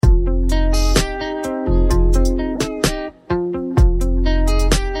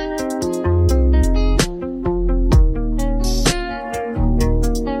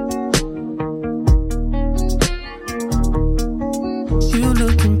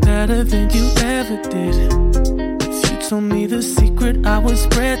better than you ever did. If you told me the secret, I would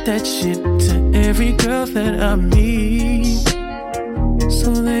spread that shit to every girl that I meet,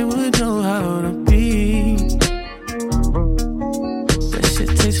 so they would know how to be. That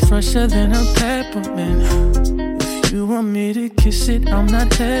shit tastes fresher than a peppermint. If you want me to kiss it, I'm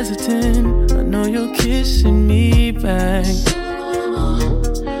not hesitant. I know you're kissing me back,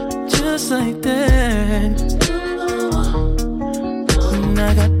 just like that. And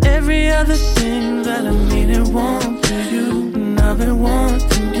I got every other thing that I need and want for you, and I've been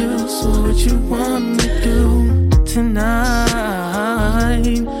wanting you. So what you want me to do tonight?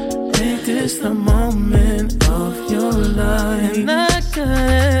 Make this the moment of your life. And I got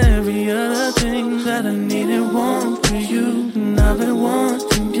every other thing that I need and want for you, and I've been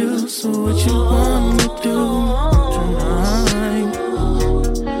wanting you. So what you want me to do tonight?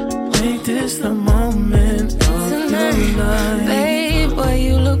 Make this the moment of your life. Babe, boy,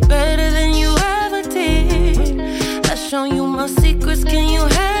 you look better than you ever did. I've shown you my secrets, can you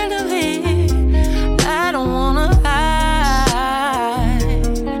handle it? I don't wanna hide.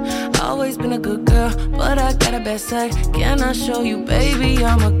 Always been a good girl, but I got a bad side. Can I show you, baby?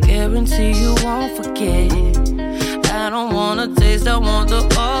 I'ma guarantee you won't forget. I don't wanna taste, I want the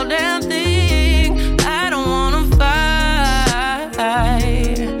whole damn thing. I don't wanna fight.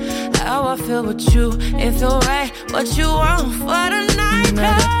 How I feel with you, it feel right. What you want for the night? And I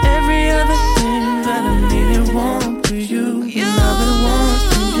got every other thing that I need and want for you, and I've been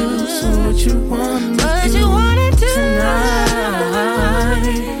wanting you. So what you want me to do tonight?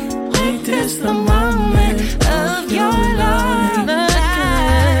 Make this the moment of your life. And I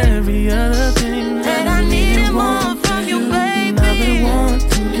got every other thing that I need and want from you, baby. And I've been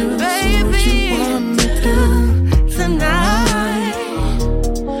wanting you. So what you want me to do tonight?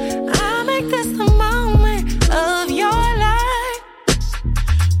 I'll make this the moment of your life.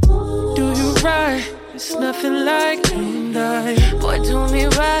 Do you right? It's nothing like you and I. Boy, do me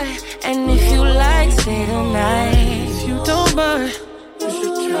right. And if you like, stay the night. If you don't mind, you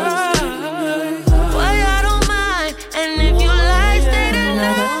should try. Boy, I don't mind. And if you like, stay the And I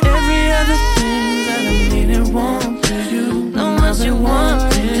night. got every other thing that I need and want for you. Know what you want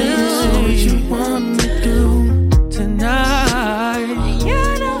to do. So what you want me to do tonight? You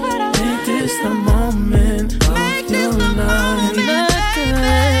know what I Make this the moment of your life. And I got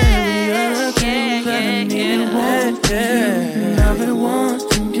every other thing that I need and want for you, and I've been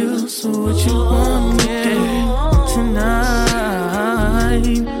wanting you. So what you want me to do tonight?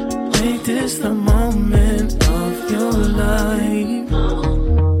 Make this the moment of your life.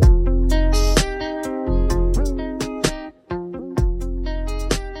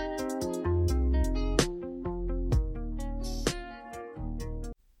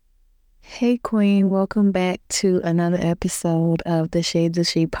 Hey Queen, welcome back to another episode of the Shades of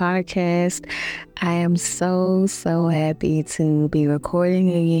She podcast. I am so happy to be recording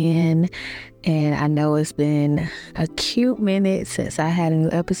again, and I know it's been a cute minute since I had a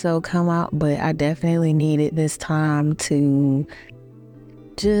new episode come out, but I definitely needed this time to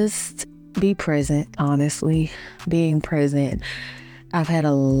just be present, honestly, being present. I've had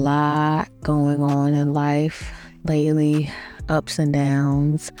a lot going on in life lately, ups and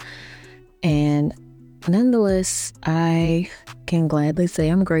downs. And nonetheless, I can gladly say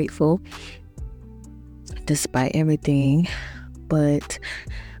I'm grateful despite everything. But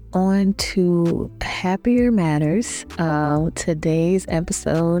on to happier matters. Today's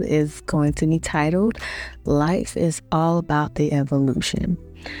episode is going to be titled, Life is All About the Evolution.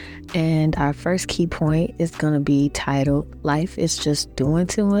 And our first key point is going to be titled, Life is Just Doing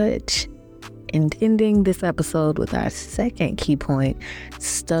Too Much. And ending this episode with our second key point,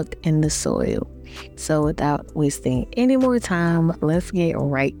 Stuck in the Soil. So without wasting any more time, let's get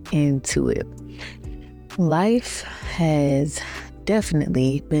right into it. Life has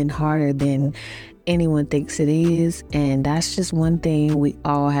definitely been harder than anyone thinks it is, and that's just one thing we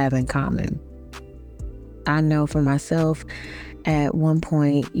all have in common. I know for myself, at one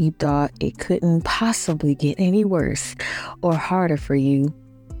point you thought it couldn't possibly get any worse or harder for you,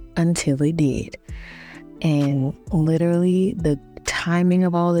 until it did. And literally the timing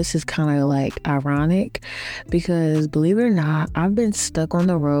of all this is kind of like ironic, because believe it or not, I've been stuck on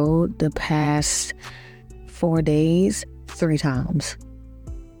the road the past 4 days 3 times.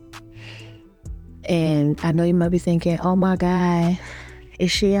 And I know you might be thinking, oh my God,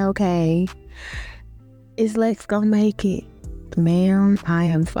 is she okay? Is Lex gonna make it? Ma'am, I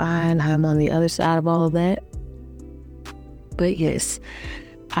am fine. I'm on the other side of all of that. But yes,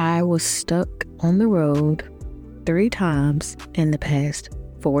 I was stuck on the road 3 times in the past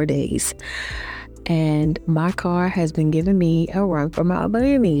 4 days. and my car has been giving me a run for my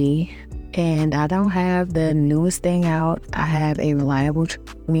money. And I don't have the newest thing out. I have a reliable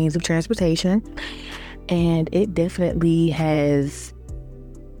means of transportation, and it definitely has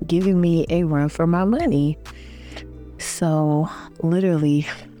given me a run for my money. So literally,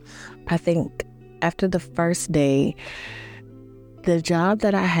 I think after the first day, the job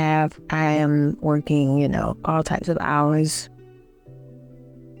that I have, I am working, all types of hours.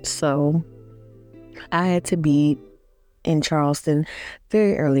 So I had to be in Charleston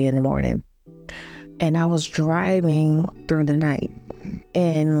very early in the morning. And I was driving through the night.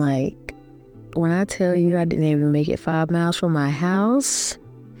 And when I tell you I didn't even make it 5 miles from my house,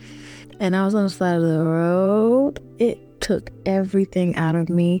 and I was on the side of the road, it took everything out of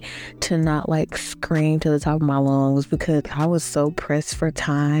me to not scream to the top of my lungs, because I was so pressed for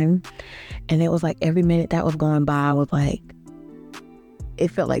time. And it was every minute that was going by was it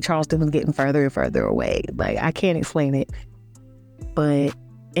felt like Charleston was getting further and further away. I can't explain it. But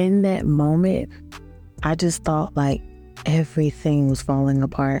in that moment, I just thought everything was falling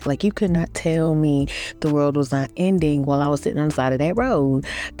apart. You could not tell me the world was not ending while I was sitting on the side of that road,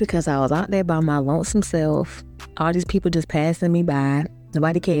 because I was out there by my lonesome self. All these people just passing me by.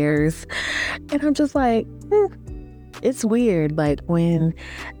 Nobody cares. And I'm just it's weird. When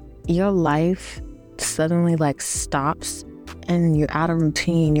your life suddenly stops and you're out of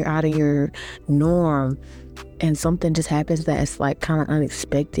routine, you're out of your norm, and something just happens that's kind of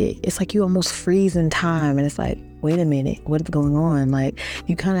unexpected. It's you almost freeze in time, and it's wait a minute, what is going on?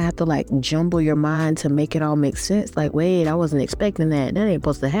 You kind of have to jumble your mind to make it all make sense. Wait, I wasn't expecting that. That ain't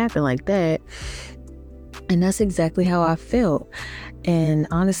supposed to happen like that. And that's exactly how I felt. And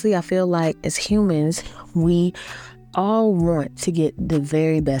honestly, I feel as humans, we all want to get the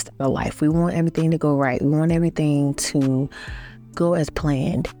very best of our life. We want everything to go right. We want everything to go as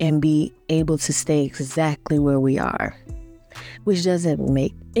planned and be able to stay exactly where we are, which doesn't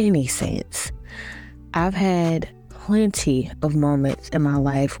make any sense. I've had plenty of moments in my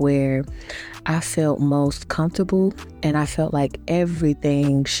life where I felt most comfortable, and I felt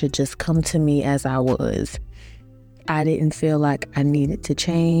everything should just come to me as I was. I didn't feel like I needed to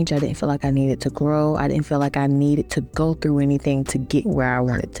change. I didn't feel like I needed to grow. I didn't feel like I needed to go through anything to get where I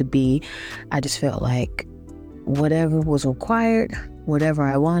wanted to be. I just felt whatever was required, whatever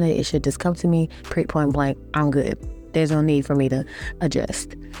I wanted, it should just come to me, point blank. I'm good. There's no need for me to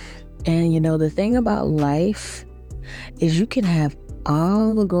adjust. And the thing about life is you can have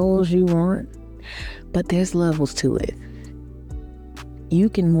all the goals you want, but there's levels to it. You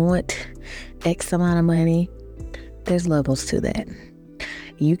can want X amount of money. There's levels to that.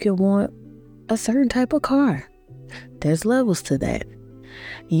 You can want a certain type of car. There's levels to that.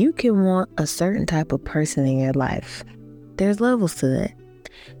 You can want a certain type of person in your life. There's levels to that.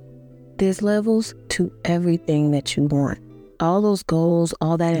 There's levels to everything that you want. All those goals,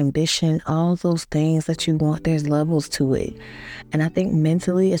 all that ambition, all those things that you want, there's levels to it. And I think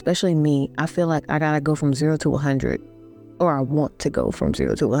mentally, especially me, I feel like I gotta go from 0 to 100. Or I want to go from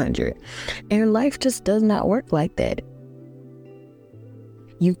 0 to 100. And life just does not work like that.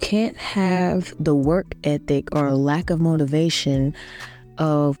 You can't have the work ethic or a lack of motivation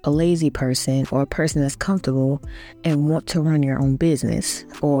of a lazy person or a person that's comfortable and want to run your own business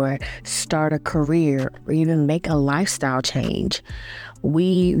or start a career or even make a lifestyle change.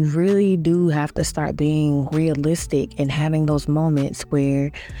 We really do have to start being realistic and having those moments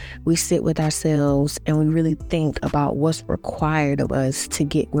where we sit with ourselves and we really think about what's required of us to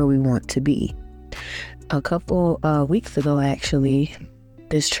get where we want to be. A couple weeks ago, actually,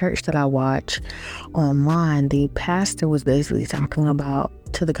 this church that I watch online, the pastor was basically talking about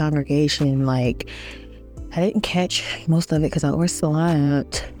to the congregation, I didn't catch most of it because I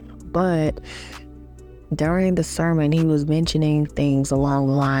overslept, but during the sermon, he was mentioning things along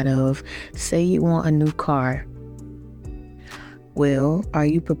the line of, say you want a new car. Well, are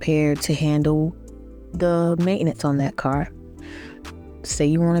you prepared to handle the maintenance on that car? Say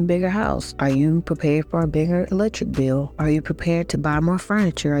you want a bigger house. Are you prepared for a bigger electric bill? Are you prepared to buy more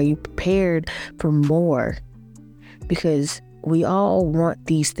furniture? Are you prepared for more? Because we all want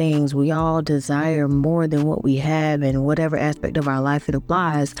these things. We all desire more than what we have in whatever aspect of our life it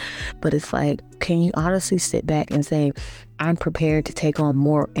applies. But it's can you honestly sit back and say, I'm prepared to take on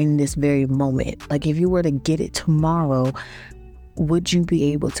more in this very moment? If you were to get it tomorrow, would you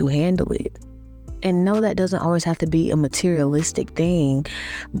be able to handle it? And no, that doesn't always have to be a materialistic thing,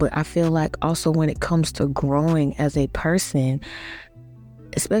 but I feel also when it comes to growing as a person,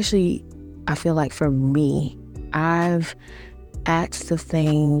 especially I feel for me, I've asked of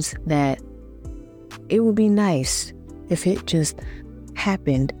things that it would be nice if it just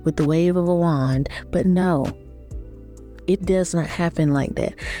happened with the wave of a wand. But no, it does not happen like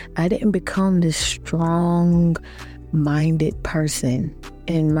that. I didn't become this strong-minded person.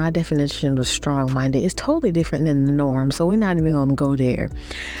 And my definition of strong-minded is totally different than the norm, so we're not even going to go there.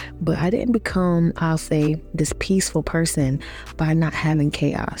 But I didn't become, I'll say, this peaceful person by not having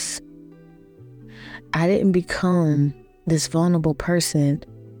chaos. I didn't become this vulnerable person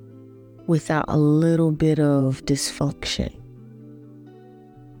without a little bit of dysfunction.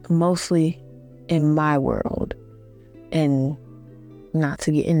 Mostly in my world. And not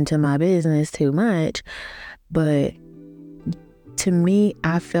to get into my business too much, but to me,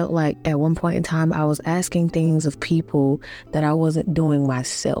 I felt like at one point in time, I was asking things of people that I wasn't doing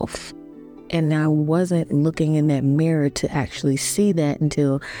myself. And I wasn't looking in that mirror to actually see that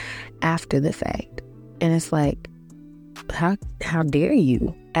until after the fact. And it's like, how dare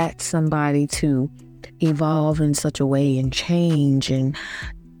you ask somebody to evolve in such a way and change and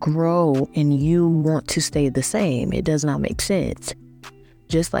grow, and you want to stay the same? It does not make sense.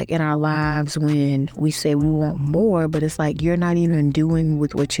 Just like in our lives when we say we want more, but it's like you're not even doing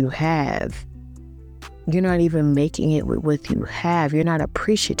with what you have. You're not even making it with what you have. You're not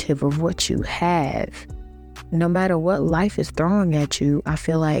appreciative of what you have. No matter what life is throwing at you, I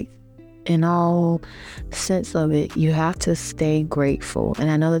feel like in all sense of it, you have to stay grateful.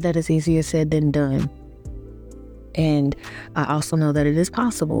 And I know that is easier said than done. And I also know that it is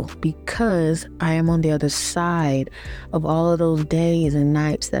possible because I am on the other side of all of those days and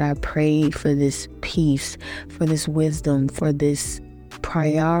nights that I prayed for this peace, for this wisdom, for this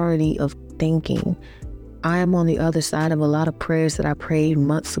priority of thinking. I am on the other side of a lot of prayers that I prayed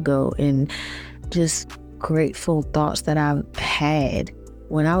months ago and just grateful thoughts that I've had.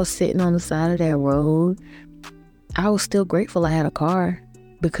 When I was sitting on the side of that road, I was still grateful I had a car.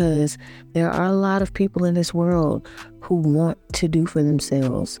 Because there are a lot of people in this world who want to do for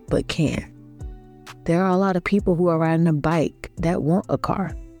themselves, but can't. There are a lot of people who are riding a bike that want a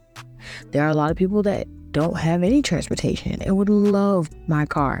car. There are a lot of people that don't have any transportation and would love my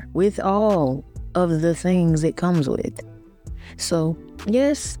car with all of the things it comes with. So,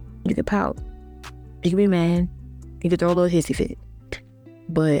 yes, you can pout. You can be mad. You can throw a little hissy fit.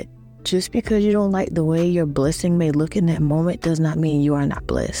 But just because you don't like the way your blessing may look in that moment does not mean you are not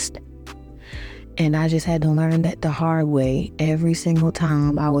blessed. And I just had to learn that the hard way every single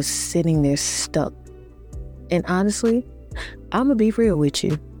time I was sitting there stuck. And honestly, I'm gonna be real with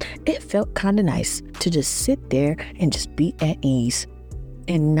you. It felt kind of nice to just sit there and just be at ease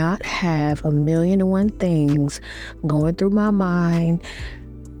and not have a million and one things going through my mind,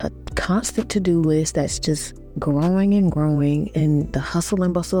 a constant to-do list that's just growing and growing in the hustle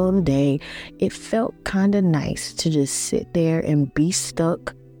and bustle of the day. It felt kind of nice to just sit there and be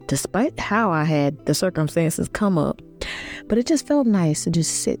stuck despite how I had the circumstances come up. But it just felt nice to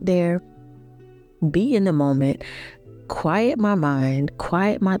just sit there, be in the moment, quiet my mind,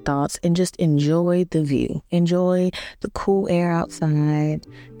 quiet my thoughts, and just enjoy the view. Enjoy the cool air outside,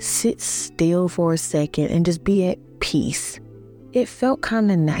 sit still for a second and just be at peace. It felt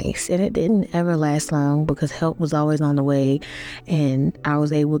kind of nice, and it didn't ever last long because help was always on the way, and I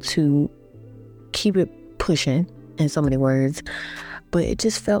was able to keep it pushing, in so many words. But it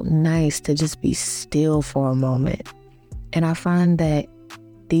just felt nice to just be still for a moment. And I find that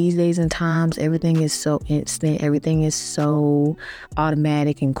these days and times, everything is so instant, everything is so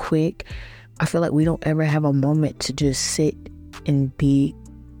automatic and quick. I feel like we don't ever have a moment to just sit and be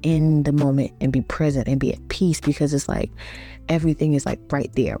in the moment and be present and be at peace, because it's like everything is like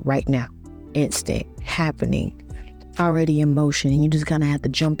right there, right now, instant, happening, already in motion, and you just kind of have to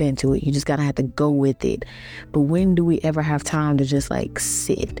jump into it. You just gotta have to go with it. But when do we ever have time to just like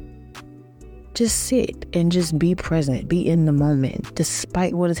sit? Just sit and just be present, be in the moment,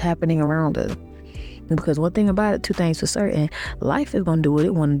 despite what is happening around us. Because one thing about it, two things for certain, life is gonna do what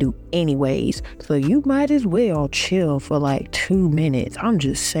it wanna do anyways. So you might as well chill for like 2 minutes. I'm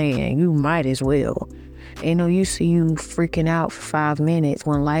just saying, you might as well. Ain't no use to you freaking out for 5 minutes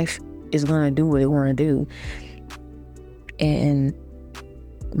when life is gonna do what it wanna do. And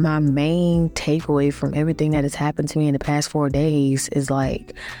my main takeaway from everything that has happened to me in the past 4 days is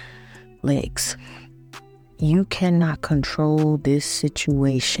like, Lex, you cannot control this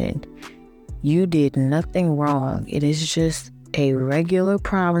situation. You did nothing wrong. It is just a regular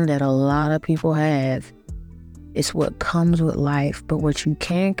problem that a lot of people have. It's what comes with life. But what you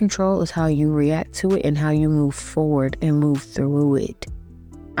can control is how you react to it and how you move forward and move through it.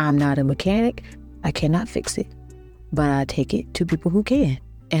 I'm not a mechanic. I cannot fix it. But I take it to people who can.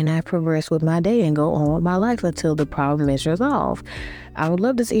 and I progress with my day and go on with my life until the problem is resolved. I would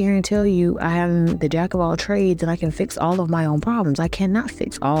love to sit here and tell you I am the jack of all trades and I can fix all of my own problems. I cannot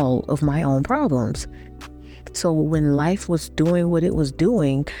fix all of my own problems. So when life was doing what it was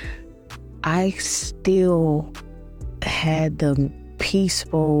doing, I still had the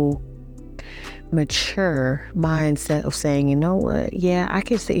peaceful, mature mindset of saying, you know what? Yeah, I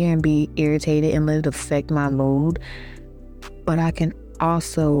can sit here and be irritated and let it affect my mood, but I can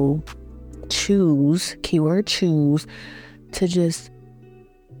also choose, keyword choose, to just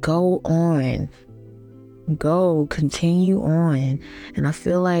go on, continue on. And I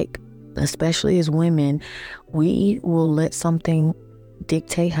feel like, especially as women, we will let something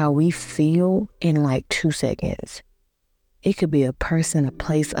dictate how we feel in like 2 seconds. It could be a person, a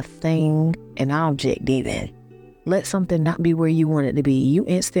place, a thing, an object even. Let something not be where you want it to be. You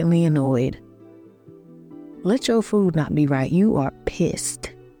instantly annoyed. Let your food not be right. You are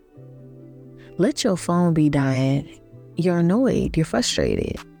pissed. Let your phone be dying. You're annoyed. You're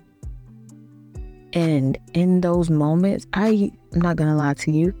frustrated. And in those moments, I'm not going to lie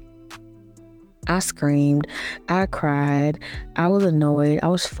to you. I screamed. I cried. I was annoyed. I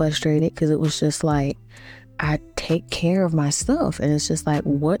was frustrated because it was just like, I take care of my stuff. And it's just like,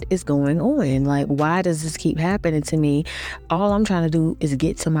 what is going on? Like, why does this keep happening to me? All I'm trying to do is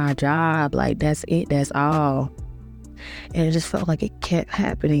get to my job. Like, that's it. That's all. And it just felt like it kept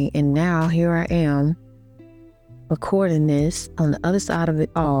happening. And now here I am recording this on the other side of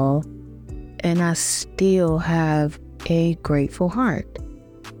it all. And I still have a grateful heart.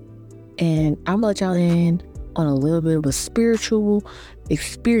 And I'm going to let y'all in on a little bit of a spiritual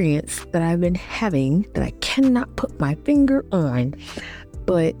experience that I've been having that I cannot put my finger on.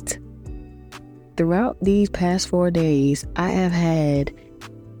 But throughout these past 4 days, I have had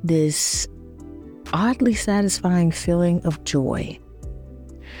this oddly satisfying feeling of joy.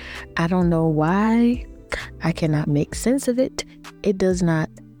 I don't know why. I cannot make sense of it. It does not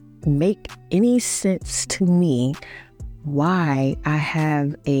make any sense to me why I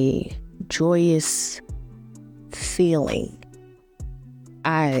have a joyous feeling.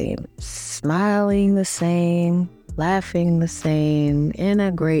 I'm smiling the same, laughing the same, in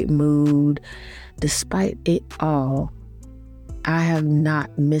a great mood. Despite it all, I have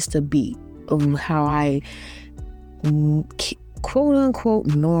not missed a beat of how I quote unquote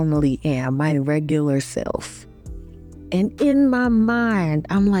normally am, my regular self. And in my mind,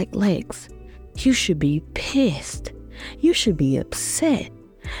 I'm like, Lex, you should be pissed. You should be upset.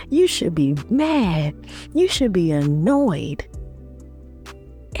 You should be mad. You should be annoyed.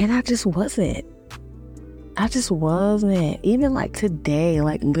 And I just wasn't. Even like today,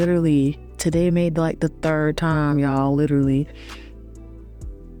 like literally, today made like the 3rd time, y'all, literally.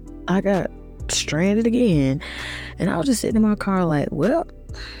 I got stranded again. And I was just sitting in my car like, well,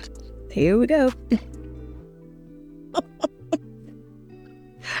 here we go.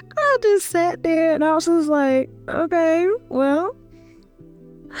 I just sat there and I was just like, okay, well,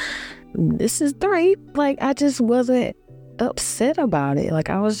 this is 3. Like, I just wasn't upset about it. Like,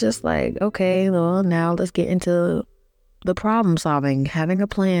 I was just like, okay, well, now let's get into the problem solving, having a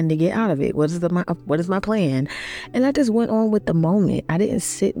plan to get out of it. What is my plan? And I just went on with the moment. I didn't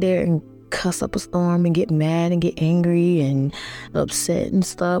sit there and cuss up a storm and get mad and get angry and upset and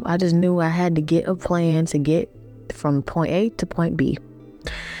stuff. I just knew I had to get a plan to get from point A to point B.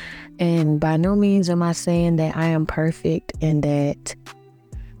 And by no means am I saying that I am perfect and that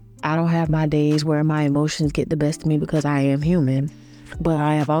I don't have my days where my emotions get the best of me, because I am human. But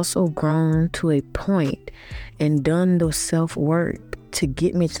I have also grown to a point and done the self-work to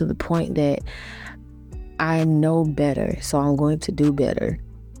get me to the point that I know better. So I'm going to do better.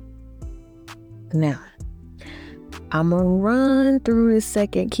 Now, I'm going to run through the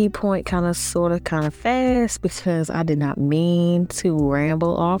second key point kind of fast, because I did not mean to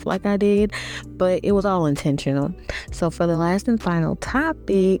ramble off like I did, but it was all intentional. So for the last and final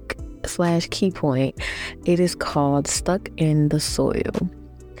topic / key point, it is called Stuck in the Soil.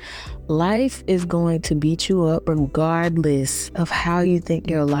 Life is going to beat you up regardless of how you think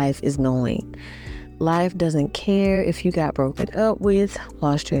your life is going. Life doesn't care if you got broken up with,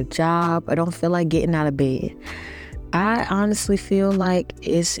 lost your job, or don't feel like getting out of bed. I honestly feel like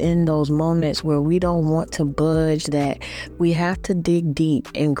it's in those moments where we don't want to budge that we have to dig deep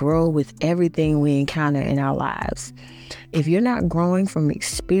and grow with everything we encounter in our lives. If you're not growing from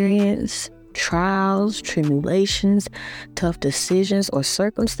experience, trials, tribulations, tough decisions, or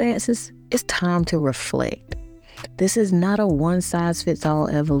circumstances, it's time to reflect. This is not a one-size-fits-all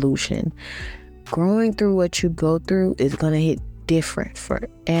evolution. Growing through what you go through is going to hit different for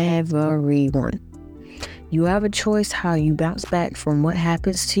everyone. You have a choice how you bounce back from what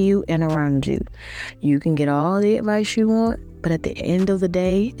happens to you and around you. You can get all the advice you want, but at the end of the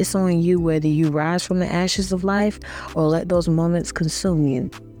day, it's on you whether you rise from the ashes of life or let those moments consume you.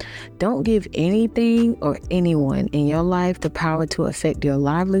 Don't give anything or anyone in your life the power to affect your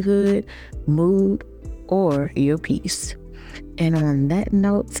livelihood, mood, or your peace. And on that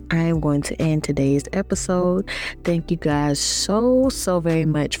note, I am going to end today's episode. Thank you guys so very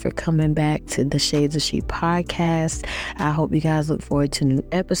much for coming back to the Shades of She podcast. I hope you guys look forward to new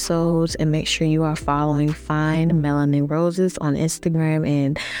episodes, and make sure you are following Fine Melanin Roses on Instagram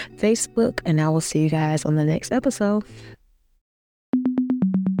and Facebook. And I will see you guys on the next episode.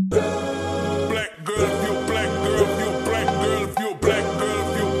 Black girl, if you black girl, if you black girl, if you black girl,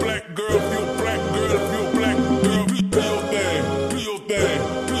 if you black girl, if you black girl, if you black girl, do your thing, do your thing,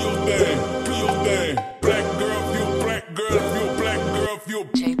 do your thing, do your thing. Black girl, if you black girl, if you black girl, if you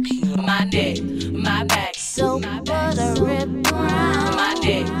JP, my neck, my back, so buttery brown. My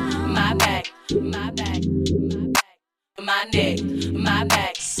neck, my back, my back, my back. My neck, my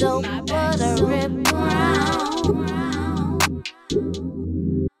back, so buttery brown.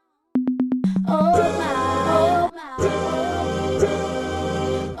 Oh my,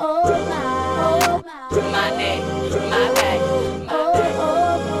 my neck, my back,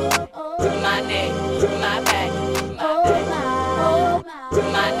 my neck, my back,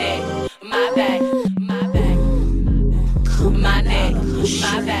 my neck, my back, my back, my neck,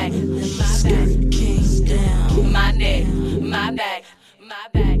 my back, my back, kings down. My neck, my back, my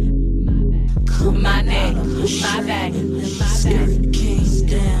back, my neck, my back, my back, kings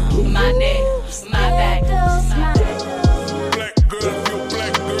down. My neck, my back, my back. black girl, if you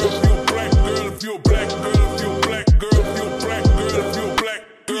black girl, if you black girl, if you black girl, if you black girl, if you black girl, if you black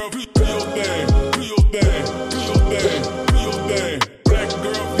girl, do your thing, do your thing, do your thing, do your thing. Black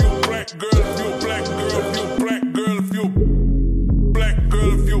girl, if you black girl, if you black girl, if you black girl, if you black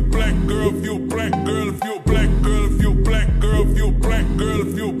girl, if you black girl, if you black girl, if you black girl, if you black girl, if you black girl,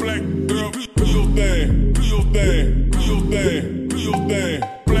 if you black girl, do your thing, do your thing, do your thing, do your thing.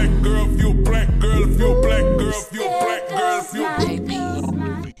 Black girl, if you black girl, if you black girl, if you black girl, if you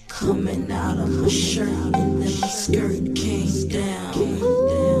JP coming out of my shirt and then my skirt came down.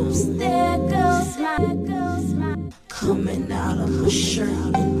 There goes my coming out of my shirt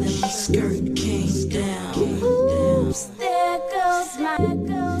and then my skirt came down. There goes my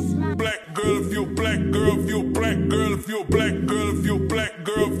black girl, if you black girl, if you black girl, if you black girl, if you black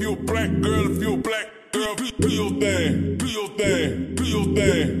girl, if you black girl, if you black girl, do your thing, do your thing, do your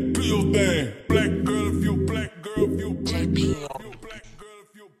thing, do your thing.